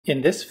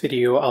In this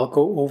video, I'll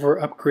go over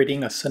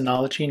upgrading a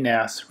Synology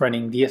NAS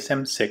running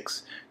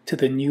DSM-6 to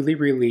the newly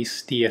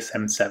released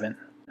DSM-7.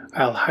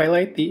 I'll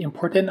highlight the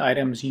important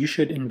items you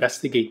should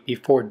investigate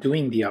before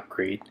doing the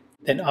upgrade.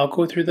 Then I'll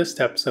go through the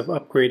steps of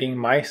upgrading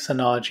my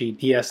Synology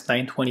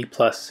DS920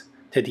 Plus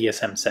to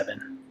DSM-7.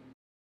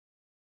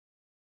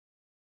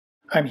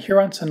 I'm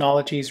here on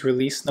Synology's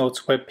Release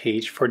Notes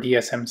webpage for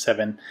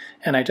DSM-7,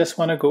 and I just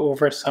want to go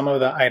over some of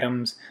the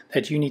items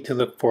that you need to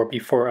look for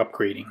before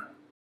upgrading.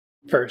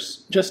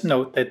 First, just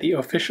note that the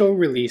official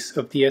release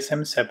of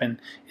DSM-7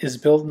 is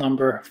build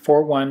number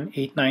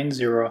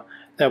 41890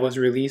 that was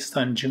released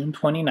on June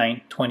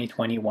 29,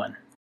 2021.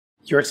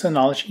 Your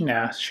Synology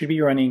NAS should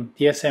be running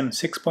DSM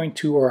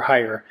 6.2 or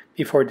higher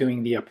before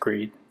doing the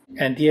upgrade.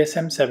 And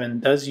DSM-7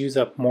 does use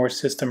up more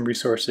system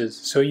resources,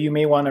 so you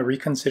may want to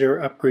reconsider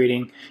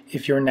upgrading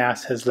if your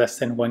NAS has less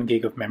than 1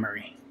 gig of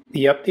memory.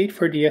 The update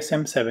for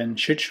DSM-7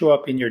 should show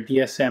up in your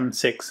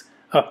DSM-6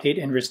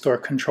 Update and Restore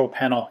control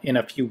panel in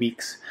a few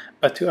weeks,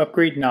 but to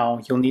upgrade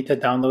now, you'll need to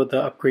download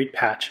the upgrade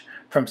patch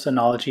from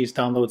Synology's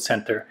Download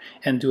Center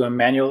and do a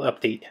manual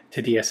update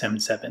to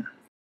DSM-7.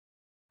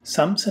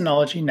 Some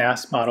Synology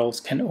NAS models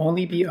can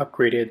only be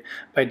upgraded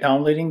by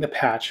downloading the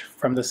patch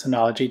from the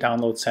Synology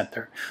Download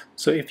Center,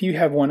 so if you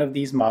have one of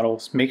these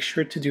models, make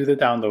sure to do the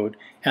download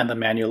and the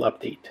manual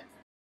update.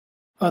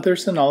 Other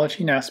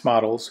Synology NAS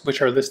models,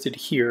 which are listed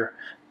here,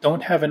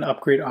 don't have an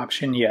upgrade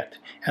option yet,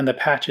 and the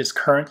patch is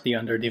currently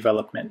under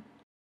development.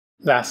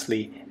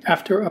 Lastly,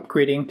 after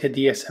upgrading to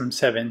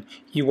DSM-7,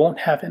 you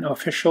won't have an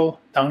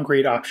official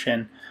downgrade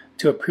option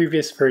to a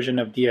previous version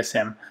of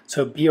DSM,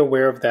 so be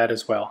aware of that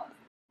as well.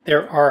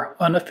 There are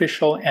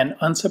unofficial and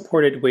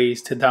unsupported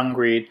ways to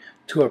downgrade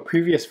to a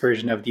previous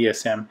version of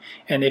DSM,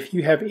 and if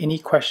you have any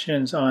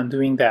questions on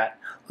doing that,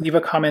 leave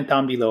a comment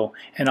down below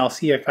and I'll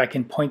see if I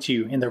can point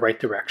you in the right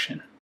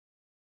direction.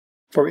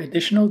 For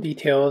additional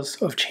details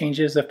of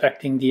changes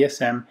affecting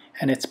DSM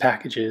and its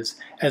packages,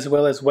 as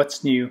well as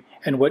what's new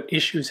and what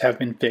issues have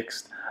been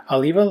fixed, I'll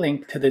leave a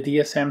link to the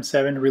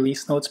DSM-7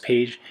 Release Notes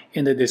page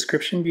in the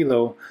description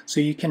below so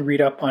you can read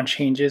up on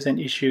changes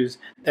and issues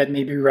that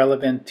may be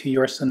relevant to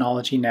your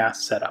Synology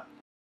NAS setup.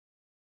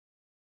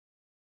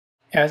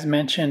 As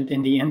mentioned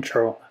in the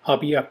intro, I'll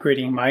be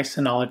upgrading my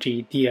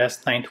Synology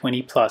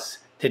DS920 Plus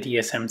to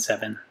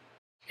DSM-7.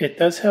 It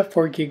does have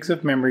 4 gigs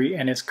of memory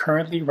and is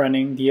currently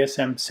running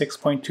DSM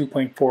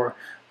 6.2.4,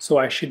 so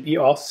I should be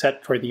all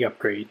set for the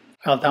upgrade.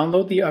 I'll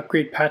download the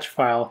upgrade patch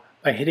file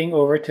by heading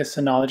over to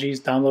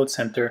Synology's Download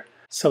Center,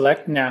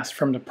 select NAS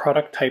from the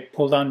Product Type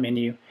pull-down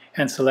menu,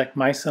 and select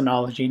my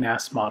Synology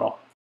NAS model.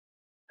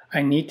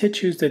 I need to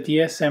choose the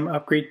DSM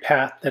upgrade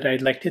path that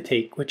I'd like to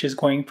take, which is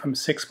going from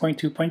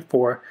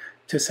 6.2.4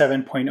 to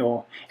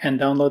 7.0, and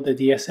download the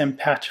DSM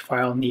patch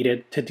file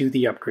needed to do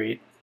the upgrade.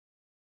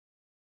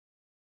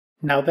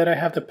 Now that I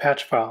have the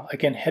patch file, I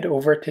can head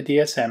over to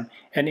DSM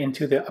and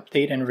into the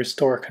Update and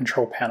Restore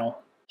control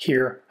panel.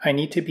 Here, I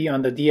need to be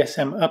on the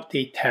DSM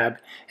Update tab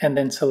and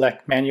then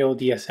select Manual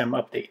DSM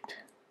Update.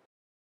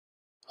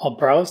 I'll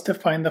browse to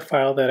find the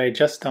file that I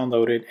just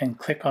downloaded and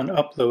click on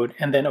Upload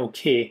and then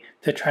OK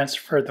to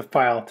transfer the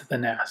file to the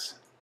NAS.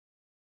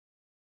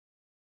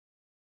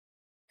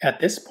 At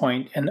this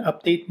point, an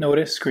update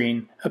notice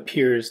screen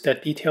appears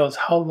that details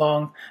how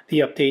long the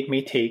update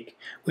may take,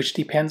 which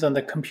depends on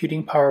the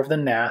computing power of the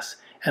NAS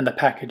and the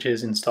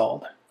packages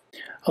installed,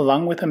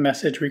 along with a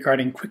message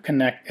regarding Quick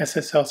Connect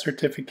SSL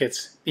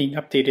certificates being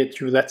updated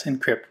through Let's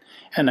Encrypt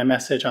and a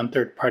message on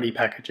third-party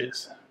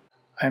packages.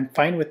 I'm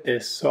fine with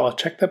this, so I'll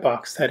check the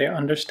box that I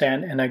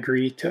understand and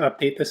agree to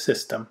update the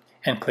system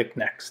and click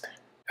Next.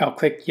 I'll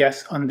click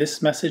Yes on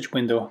this message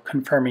window,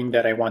 confirming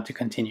that I want to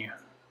continue.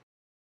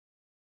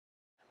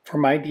 For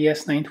my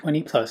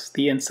DS920 Plus,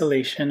 the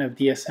installation of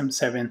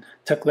DSM-7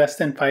 took less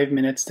than 5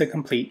 minutes to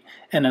complete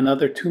and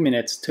another 2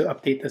 minutes to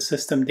update the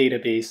system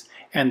database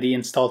and the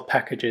installed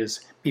packages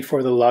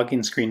before the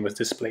login screen was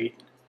displayed.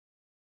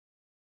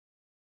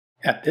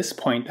 At this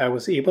point, I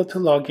was able to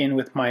log in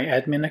with my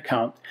admin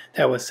account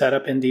that was set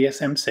up in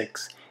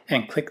DSM-6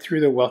 and click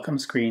through the welcome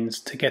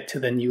screens to get to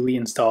the newly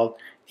installed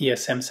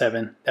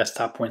DSM-7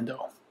 desktop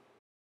window.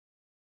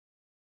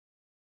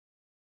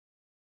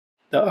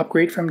 The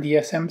upgrade from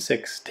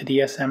DSM-6 to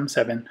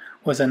DSM-7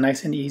 was a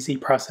nice and easy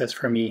process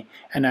for me,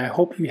 and I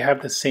hope you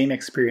have the same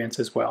experience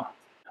as well.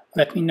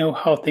 Let me know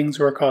how things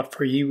work out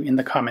for you in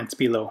the comments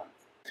below.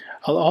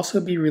 I'll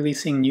also be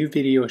releasing new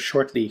videos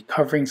shortly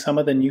covering some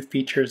of the new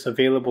features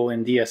available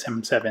in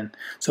DSM-7,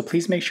 so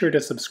please make sure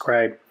to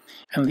subscribe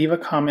and leave a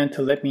comment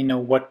to let me know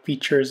what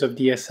features of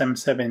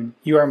DSM-7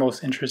 you are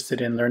most interested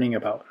in learning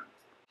about.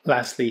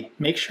 Lastly,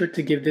 make sure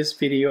to give this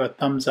video a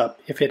thumbs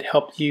up if it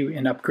helped you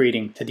in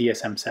upgrading to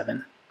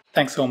DSM-7.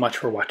 Thanks so much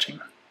for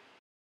watching.